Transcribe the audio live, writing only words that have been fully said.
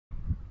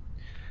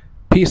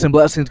Peace and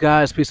blessings,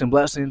 guys. Peace and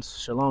blessings.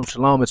 Shalom,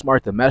 shalom. It's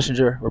Mark the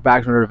Messenger. We're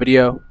back with another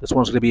video. This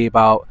one's going to be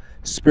about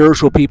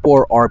spiritual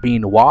people are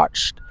being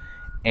watched,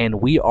 and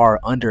we are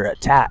under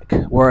attack.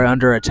 We're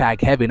under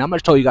attack heavy, and I'm going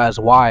to tell you guys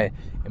why.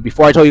 And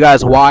before I tell you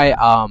guys why,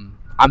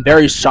 I'm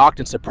very shocked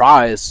and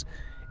surprised.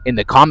 In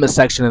the comment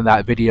section of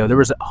that video, there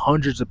was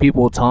hundreds of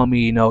people telling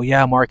me,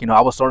 yeah, Mark,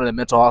 I was thrown in the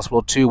mental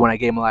hospital too when I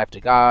gave my life to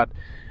God.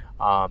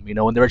 When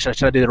they were trying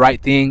to do the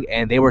right thing,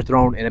 and they were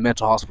thrown in a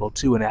mental hospital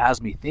too. And it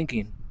has me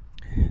thinking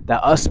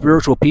that us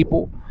spiritual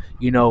people,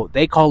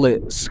 they call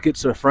it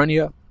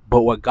schizophrenia,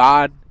 but what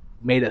God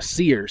made us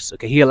seers.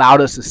 Okay, He allowed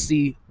us to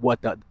see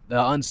what the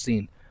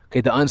unseen.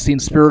 Okay, the unseen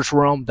spiritual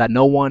realm that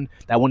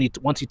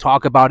once you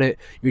talk about it,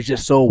 you're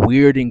just so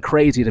weird and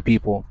crazy to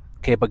people.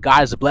 Okay, but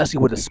God is blessing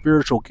you with a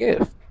spiritual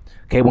gift.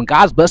 Okay, when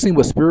God's blessing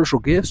with spiritual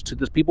gifts to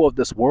the people of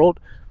this world,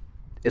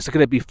 it's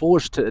going to be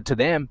foolish to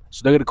them.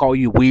 So they're going to call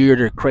you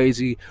weird or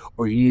crazy,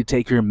 or you need to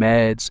take your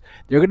meds.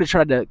 They're going to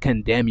try to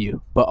condemn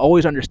you. But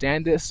always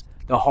understand this.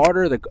 The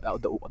harder,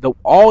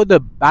 all the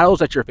battles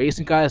that you're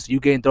facing, guys, you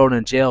getting thrown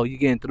in jail, you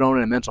getting thrown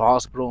in a mental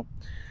hospital,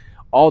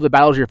 all the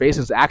battles you're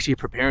facing is actually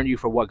preparing you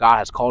for what God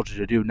has called you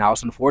to do. Now,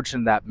 it's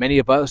unfortunate that many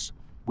of us,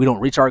 we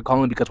don't reach our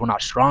calling because we're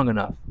not strong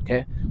enough.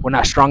 Okay, we're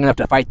not strong enough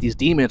to fight these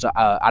demons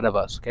out of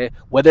us. Okay,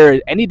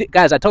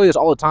 guys, I tell you this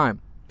all the time.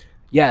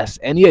 Yes,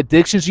 any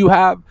addictions you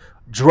have,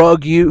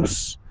 drug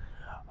use,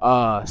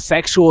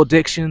 sexual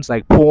addictions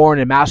like porn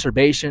and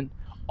masturbation,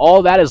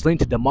 all that is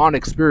linked to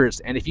demonic spirits.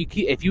 And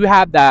if you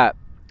have that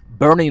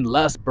burning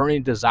lust,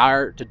 burning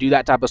desire to do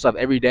that type of stuff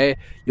every day,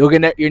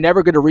 you're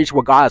never going to reach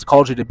what God has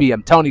called you to be.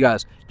 I'm telling you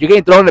guys, you're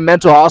getting thrown in a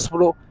mental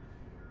hospital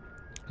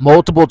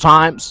multiple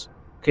times.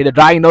 Okay, they're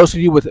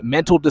diagnosing you with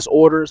mental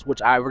disorders,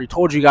 which I already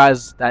told you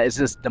guys that is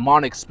just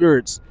demonic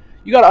spirits.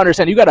 You got to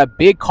understand, you got a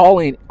big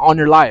calling on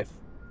your life.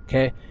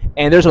 Okay,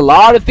 and there's a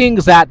lot of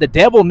things that the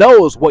devil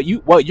knows what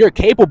you're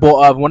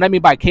capable of. What I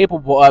mean by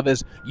capable of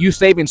is you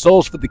saving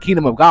souls for the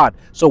kingdom of God.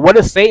 So what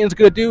is Satan's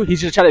gonna do?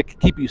 He's just trying to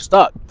keep you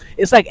stuck.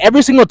 It's like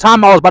every single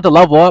time I was about to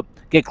level up,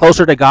 get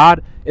closer to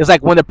God, it's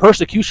like when the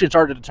persecution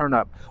started to turn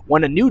up.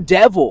 When a new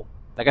devil,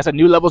 like I said,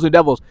 new levels, new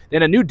devils,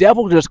 then a new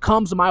devil just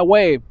comes my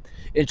way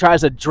and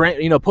tries to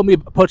drain, put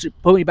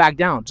me back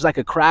down, just like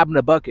a crab in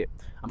a bucket.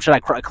 I'm sure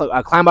I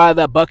climb out of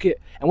that bucket.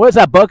 And what is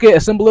that bucket a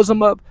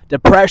symbolism of?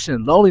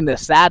 Depression,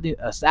 loneliness,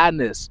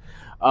 sadness,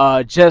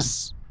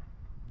 just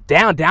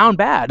down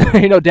bad,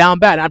 down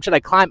bad. And I'm trying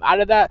to climb out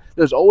of that.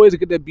 There's always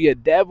going to be a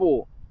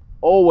devil,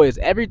 always.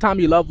 Every time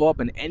you level up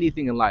in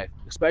anything in life,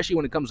 especially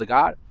when it comes to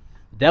God,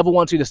 the devil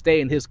wants you to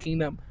stay in his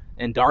kingdom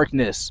and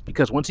darkness.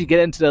 Because once you get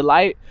into the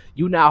light,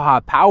 you now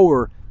have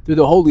power through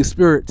the Holy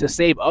Spirit to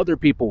save other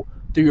people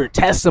through your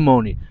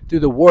testimony, through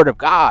the word of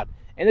God.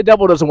 And the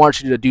devil doesn't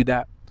want you to do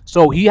that.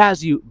 So he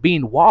has you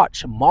being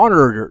watched,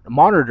 monitored.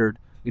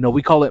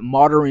 We call it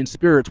monitoring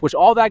spirits, which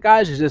all that,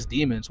 guys, is just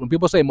demons. When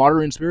people say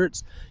monitoring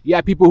spirits, you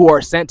have people who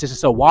are sent to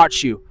just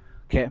watch you,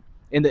 okay?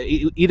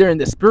 Either in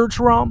the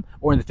spiritual realm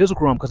or in the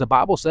physical realm, because the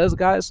Bible says,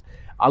 guys,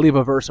 I'll leave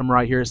a verse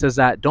right here. It says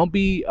that don't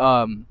be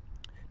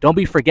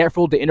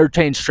forgetful to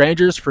entertain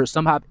strangers, for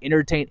some have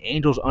entertained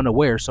angels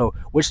unaware. So,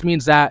 which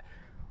means that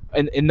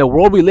in the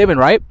world we live in,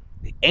 right,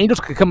 angels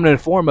could come in the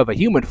form of a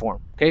human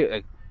form,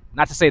 okay?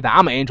 Not to say that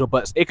I'm an angel,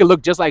 but it could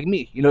look just like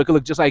me. It could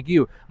look just like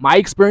you. My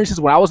experiences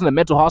when I was in the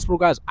mental hospital,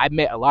 guys, I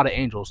met a lot of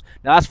angels.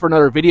 Now, that's for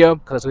another video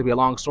because it's going to be a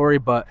long story,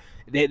 but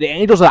the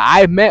angels that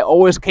I've met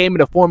always came in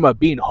the form of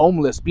being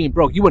homeless, being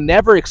broke. You would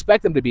never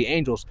expect them to be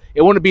angels.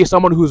 It wouldn't be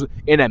someone who's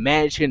in a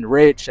mansion,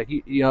 rich,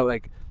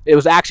 like it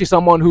was actually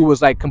someone who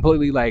was like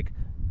completely like,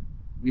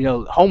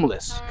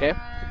 homeless, okay?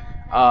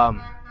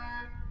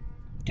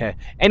 Okay.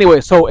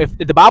 Anyway, so if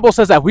the Bible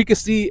says that we could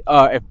see,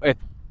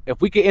 if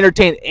we can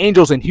entertain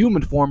angels in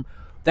human form,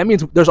 that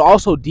means there's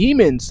also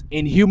demons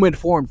in human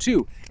form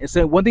too. And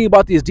so one thing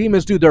about these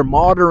demons, dude, they're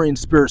monitoring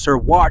spirits. They're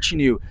watching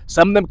you.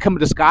 Some of them come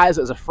disguised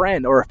as a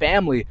friend or a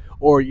family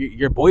or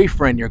your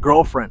boyfriend, your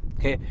girlfriend,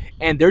 okay?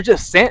 And they're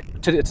just sent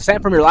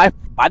from your life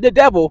by the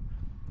devil,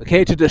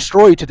 okay, to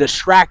destroy you, to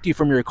distract you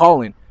from your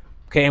calling.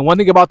 Okay, and one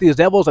thing about these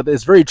devils is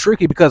it's very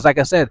tricky because, like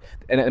I said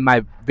in my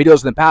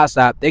videos in the past,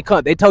 that they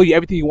tell you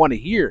everything you want to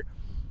hear,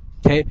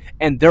 okay?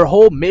 And their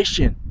whole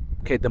mission,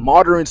 okay, the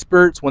monitoring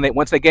spirits,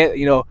 once they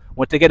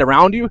get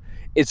around you,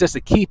 it's just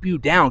to keep you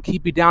down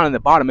in the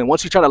bottom. And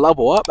once you try to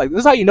level up, like this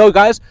is how you know,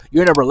 guys,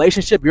 you're in a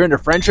relationship, you're in a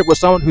friendship with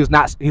someone it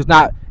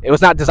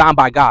was not designed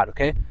by God,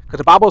 okay? Because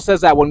the Bible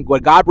says that when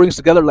God brings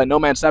together, let no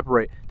man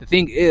separate. The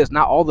thing is,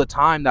 not all the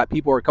time that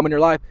people are coming in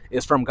your life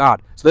is from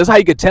God. So this is how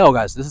you could tell,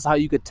 guys. This is how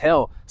you could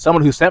tell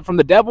someone who's sent from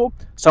the devil,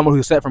 someone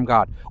who's sent from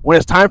God. When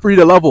it's time for you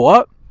to level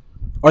up,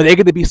 are they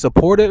going to be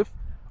supportive?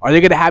 Are they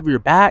going to have your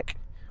back?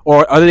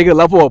 Or are they going to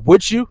level up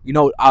with you?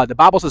 The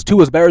Bible says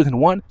 2 is better than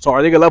 1. So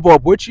are they going to level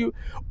up with you?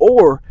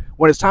 Or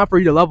when it's time for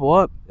you to level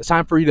up, it's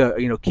time for you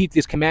to, keep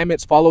these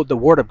commandments, follow the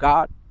word of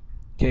God.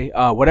 Okay,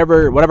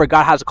 whatever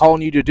God has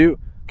calling you to do.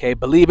 Okay,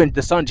 believe in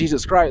the Son,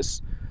 Jesus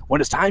Christ.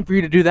 When it's time for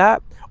you to do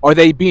that, are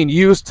they being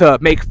used to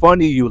make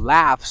fun of you,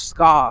 laugh,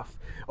 scoff?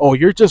 Oh,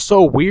 you're just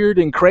so weird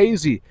and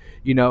crazy.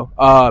 no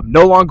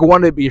longer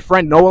wanted to be your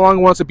friend, no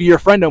longer wants to be your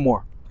friend no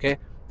more. Okay,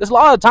 there's a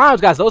lot of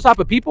times, guys, those type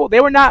of people, they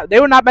were not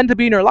meant to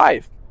be in your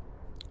life.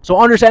 So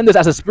understand this: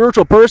 as a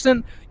spiritual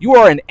person, you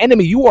are an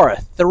enemy, you are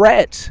a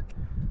threat.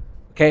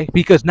 Okay,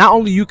 because not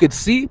only you could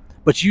see,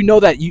 but you know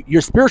that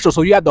you're spiritual,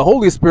 so you have the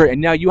Holy Spirit,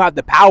 and now you have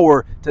the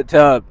power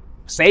to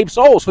save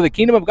souls for the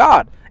kingdom of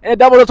God. And the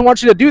devil doesn't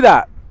want you to do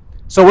that.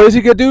 So what is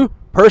he gonna do?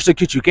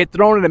 Persecute you, get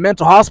thrown in a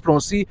mental hospital.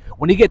 And see,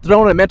 when you get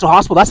thrown in a mental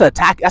hospital, that's an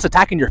attack. That's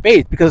attacking your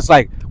faith, because it's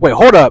like, wait,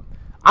 hold up,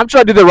 I'm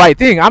trying to do the right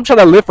thing, I'm trying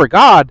to live for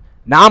God.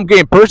 Now I'm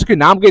getting persecuted.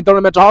 Now I'm getting thrown in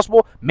a mental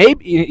hospital.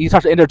 Maybe you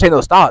start to entertain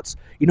those thoughts.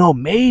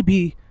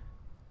 Maybe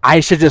I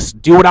should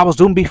just do what I was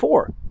doing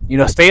before.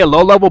 Stay a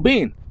low-level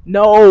being.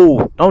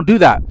 No, don't do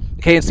that.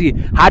 Okay, and see,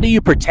 how do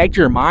you protect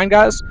your mind,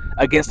 guys,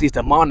 against these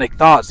demonic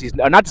thoughts? These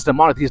not just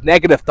demonic, these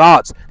negative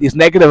thoughts, these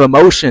negative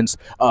emotions,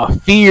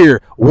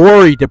 fear,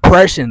 worry,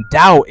 depression,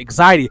 doubt,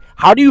 anxiety.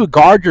 How do you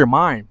guard your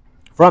mind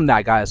from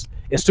that, guys?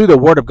 It's through the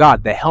Word of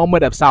God, the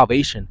helmet of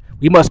salvation.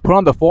 We must put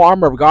on the full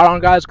armor of God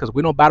on, guys, because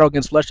we don't battle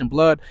against flesh and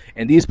blood.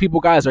 And these people,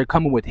 guys, are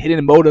coming with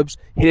hidden motives,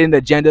 hidden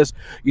agendas,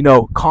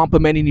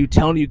 complimenting you,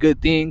 telling you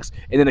good things.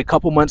 And then a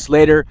couple months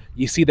later,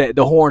 you see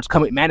the horns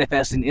coming,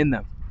 manifesting in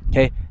them.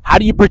 Okay, how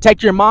do you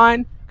protect your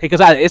mind? Okay, because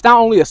it's not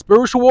only a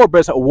spiritual war, but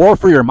it's a war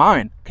for your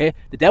mind. Okay,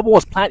 the devil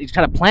was he's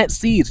trying to plant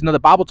seeds. The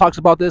Bible talks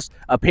about this,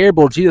 a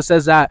parable. Jesus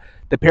says that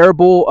the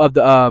parable of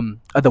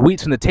the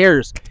wheats and the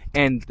tares,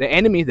 and the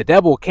enemy, the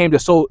devil, came to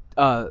sow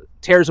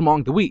tares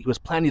among the wheat. He was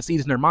planting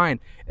seeds in their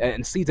mind,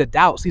 and seeds of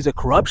doubt, seeds of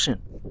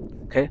corruption.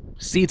 Okay,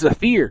 seeds of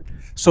fear.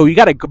 So you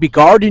got to be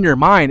guarding your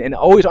mind and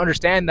always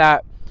understand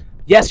that,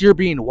 yes, you're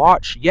being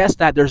watched. Yes,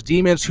 that there's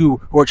demons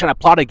who are trying to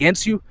plot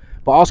against you.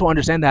 But also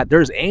understand that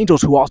there's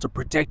angels who also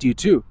protect you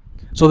too.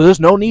 So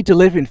there's no need to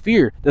live in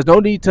fear. There's no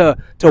need to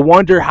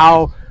wonder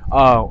how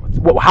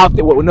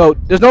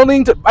there's no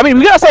need to,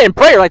 we gotta say in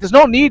prayer, like, there's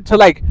no need to,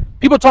 like,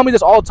 people tell me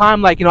this all the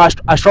time, like,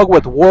 I struggle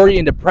with worry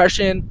and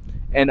depression,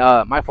 and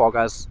my fault,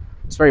 guys,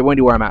 it's very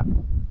windy where I'm at.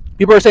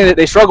 People are saying that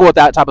they struggle with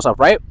that type of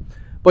stuff, right?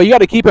 But you got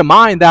to keep in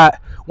mind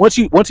that once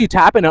you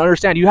tap in and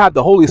understand you have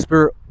the Holy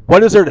Spirit,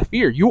 what is there to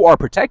fear? You are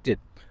protected.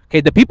 Okay,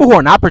 the people who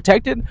are not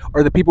protected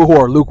are the people who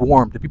are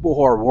lukewarm, the people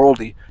who are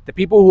worldly, the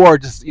people who are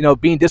just,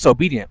 being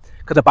disobedient.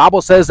 Because the Bible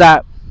says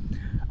that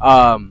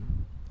I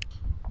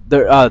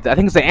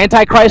think it's the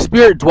Antichrist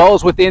spirit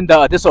dwells within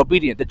the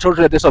disobedient, the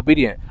children of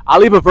disobedient. I'll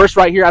leave a verse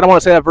right here. I don't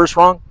want to say that verse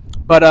wrong,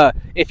 but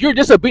if you're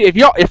disobedient,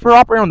 if you're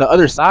operating on the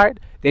other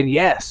side, then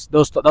yes,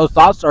 those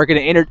thoughts are going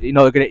to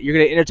you're going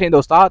to entertain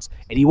those thoughts,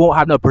 and you won't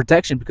have no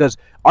protection, because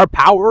our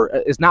power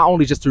is not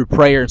only just through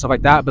prayer and stuff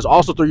like that, but it's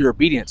also through your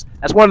obedience.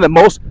 That's one of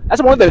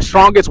the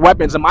strongest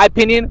weapons, in my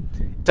opinion,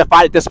 to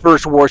fight this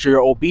spiritual warfare,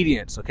 your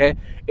obedience. Okay,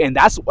 and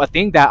that's a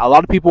thing that a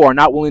lot of people are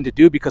not willing to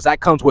do, because that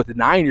comes with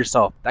denying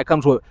yourself. That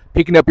comes with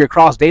picking up your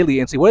cross daily.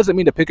 And see, what does it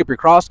mean to pick up your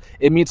cross?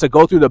 It means to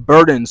go through the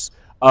burdens.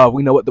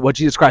 We know what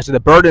Jesus Christ said, the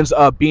burdens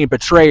of being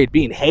betrayed,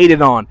 being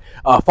hated on,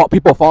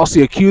 people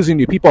falsely accusing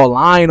you, people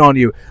lying on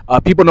you,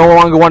 people no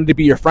longer wanting to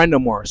be your friend no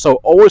more. So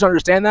always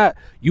understand that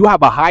you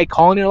have a high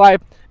call in your life.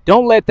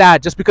 Don't let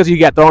that, just because you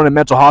get thrown in a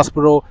mental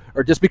hospital,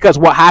 or just because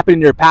what happened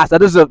in your past,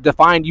 that doesn't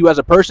define you as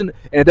a person,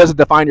 and it doesn't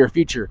define your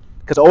future.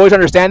 Because always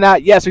understand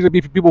that, yes, there's going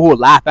to be people who will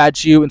laugh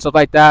at you and stuff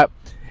like that,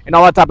 and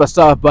all that type of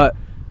stuff, but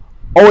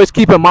always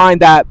keep in mind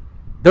that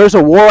there's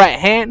a war at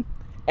hand,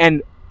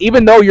 and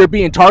even though you're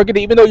being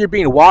targeted, even though you're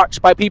being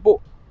watched by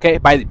people, okay,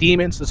 by the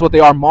demons, that's what they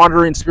are,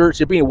 monitoring spirits,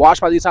 you're being watched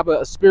by these type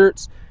of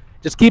spirits,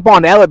 just keep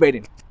on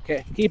elevating,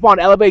 okay? Keep on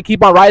elevating,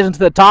 keep on rising to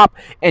the top,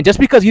 and just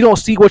because you don't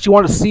see what you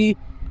want to see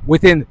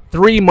within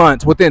 3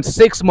 months, within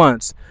 6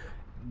 months,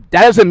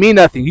 that doesn't mean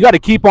nothing. You got to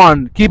keep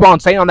on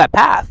staying on that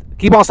path.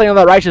 Keep on staying on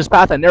that righteous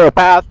path, that narrow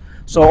path.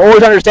 So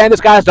always understand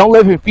this, guys. Don't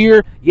live in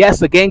fear. Yes,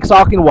 the gang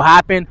stalking will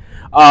happen.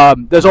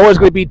 There's always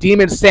going to be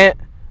demons sent,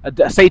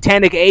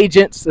 satanic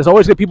agents. There's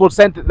always going to be people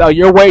sent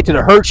your way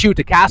to hurt you,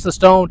 to cast a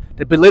stone,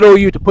 to belittle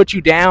you, to put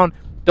you down.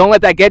 Don't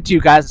let that get to you,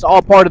 guys. It's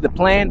all part of the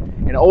plan.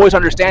 And always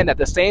understand that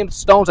the same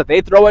stones that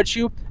they throw at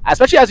you,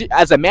 especially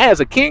as a man, as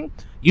a king,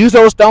 use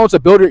those stones to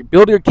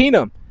build your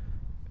kingdom,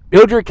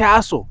 build your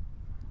castle.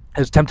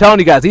 As I'm telling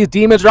you guys, these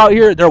demons are out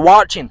here. They're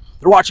watching.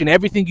 They're watching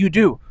everything you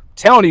do. I'm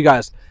telling you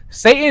guys,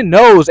 Satan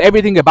knows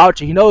everything about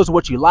you. He knows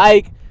what you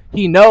like.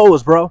 He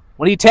knows, bro.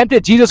 When he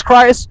tempted Jesus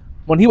Christ,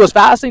 when he was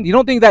fasting, you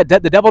don't think that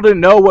the devil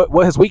didn't know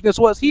what his weakness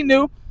was? He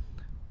knew.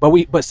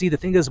 But see, the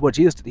thing is, what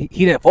Jesus did,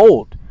 he didn't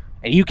fold,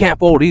 and you can't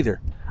fold either.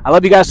 I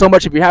love you guys so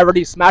much. If you haven't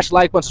already, smash the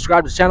like button,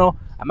 subscribe to the channel.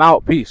 I'm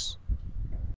out. Peace.